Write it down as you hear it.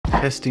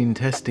Testing,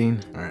 testing.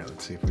 All right,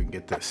 let's see if we can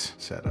get this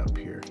set up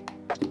here.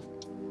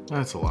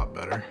 That's a lot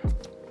better.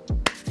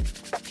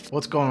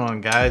 What's going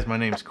on, guys? My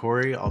name's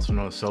Corey, also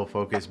known as Soul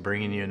Focus,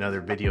 bringing you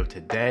another video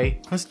today.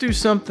 Let's do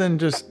something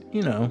just,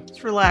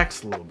 let's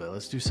relax a little bit.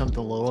 Let's do something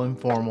a little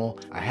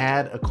informal. I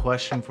had a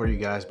question for you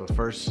guys, but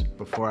first,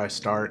 before I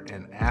start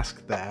and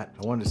ask that,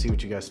 I wanted to see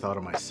what you guys thought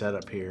of my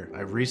setup here.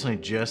 I recently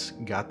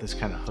just got this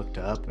kind of hooked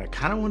up, and I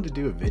kind of wanted to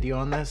do a video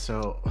on this,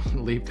 so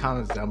leave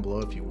comments down below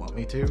if you want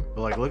me to.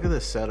 But like, look at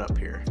this setup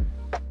here.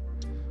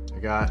 I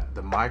got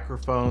the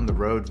microphone, the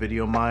Rode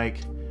video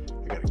mic.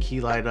 I got a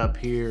key light up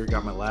here,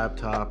 got my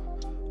laptop,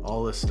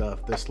 all this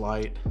stuff. This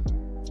light,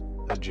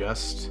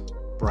 adjust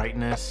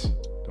brightness,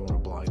 don't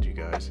want to blind you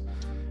guys.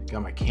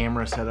 Got my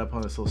camera set up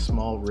on this little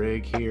small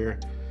rig here,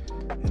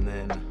 and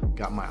then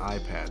got my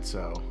iPad.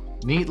 So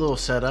neat little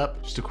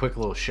setup. Just a quick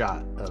little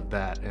shot of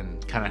that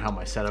and kind of how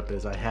my setup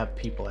is. I have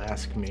people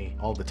ask me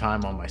all the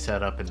time on my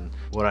setup and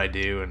what I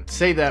do, and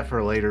save that for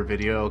a later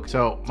video.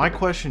 So my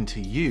question to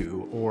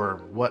you,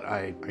 or what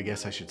I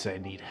guess I should say I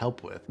need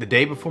help with. The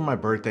day before my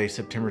birthday,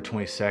 September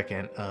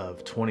 22nd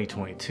of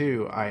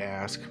 2022, I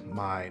asked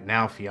my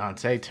now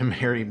fiance to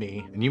marry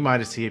me. And you might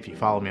have seen, if you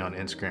follow me on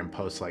Instagram,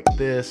 posts like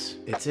this.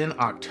 It's in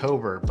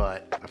October,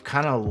 but I've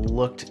kind of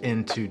looked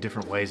into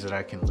different ways that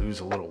I can lose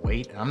a little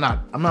weight. And I'm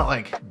not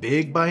like big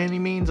by any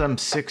means. I'm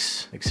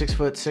 6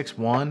 foot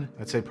 6'1".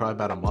 I'd say probably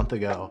about a month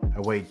ago I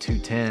weighed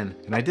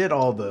 210, and I've done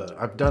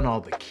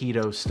all the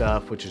keto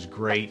stuff, which is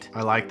great.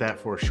 I like that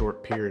for a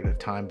short period of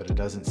time, but it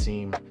doesn't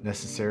seem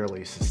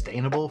necessarily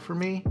sustainable for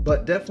me.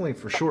 But definitely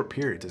for short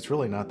periods, it's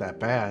really not that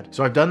bad.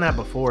 So I've done that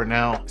before.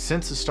 Now,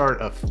 since the start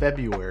of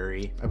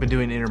February, I've been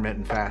doing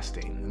intermittent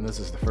fasting, and this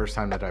is the first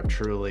time that I've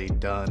truly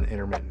done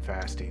intermittent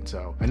fasting.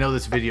 So I know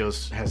this video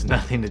has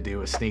nothing to do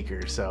with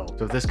sneakers, so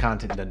if this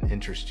content doesn't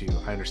interest you,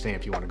 I understand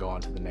if you want to go on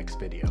to the next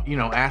video.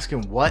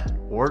 Asking what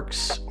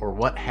works or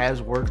what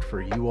has worked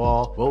for you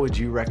all. What would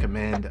you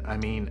recommend? I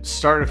mean,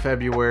 start of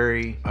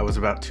February, I was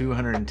about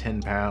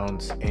 210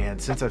 pounds, and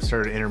since I've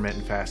started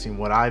intermittent fasting,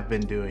 what I've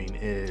been doing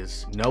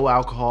is no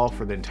alcohol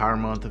for the entire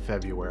month of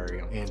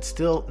February, and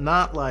still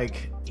not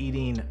like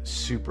eating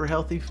super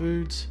healthy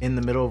foods in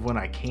the middle of when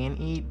I can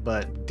eat,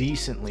 but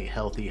decently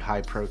healthy,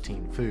 high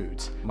protein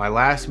foods. My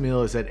last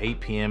meal is at 8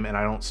 p.m. and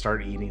I don't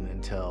start eating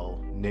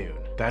until noon.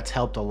 That's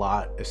helped a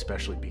lot,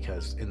 especially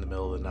because in the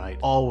middle of the night,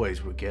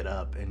 always would get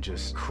up and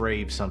just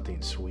crave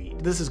something sweet.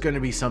 This is going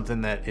to be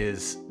something that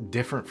is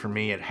different for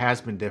me. It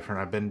has been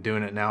different. I've been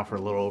doing it now for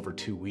a little over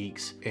 2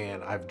 weeks,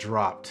 and I've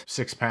dropped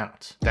 6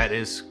 pounds. That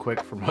is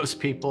quick for most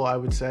people, I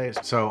would say.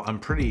 So I'm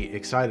pretty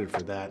excited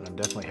for that, and I'm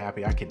definitely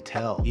happy. I can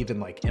tell, even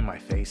like in my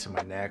face and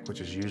my neck, which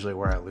is usually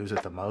where I lose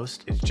it the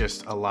most, it's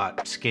just a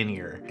lot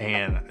skinnier,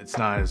 and it's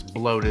not as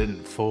bloated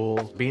and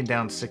full. Being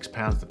down 6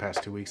 pounds the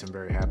past 2 weeks, I'm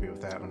very happy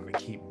with that. I'm going to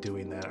keep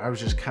doing that. I was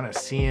just kind of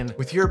seeing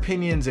with your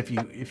opinions, if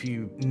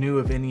you knew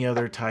of any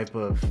other type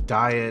of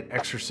diet,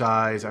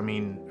 exercise. I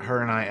mean,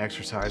 her and I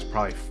exercise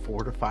probably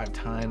 4 to 5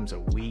 times a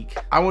week.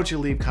 I want you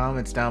to leave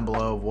comments down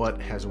below of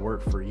what has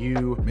worked for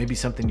you, maybe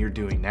something you're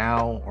doing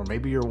now, or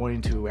maybe you're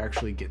wanting to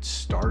actually get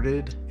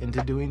started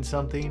into doing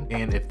something.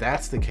 And if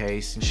that's the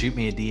case, shoot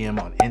me a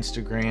DM on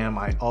Instagram.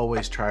 I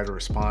always try to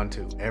respond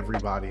to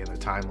everybody in a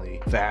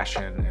timely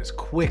fashion, as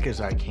quick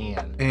as I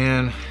can.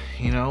 And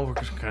we're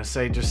just gonna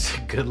say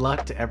just good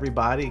luck to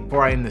everybody.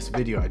 Before I end this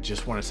video, I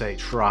just want to say,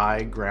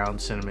 try ground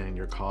cinnamon in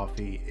your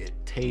coffee. It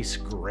tastes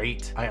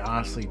great. I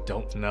honestly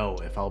don't know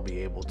if I'll be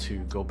able to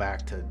go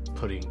back to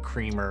putting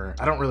creamer.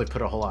 I don't really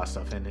put a whole lot of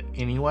stuff in it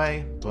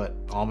anyway, but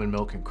almond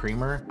milk and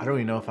creamer, I don't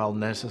even know if I'll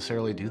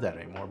necessarily do that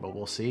anymore, but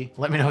we'll see.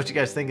 Let me know what you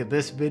guys think of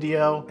this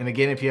video. And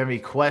again, if you have any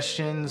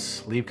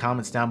questions, leave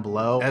comments down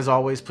below. As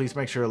always, please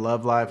make sure to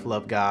love life,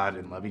 love God,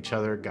 and love each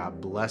other. God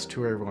bless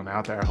to everyone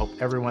out there. I hope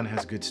everyone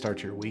has a good start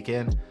to your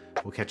weekend.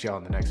 We'll catch you all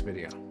in the next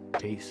video.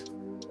 Peace.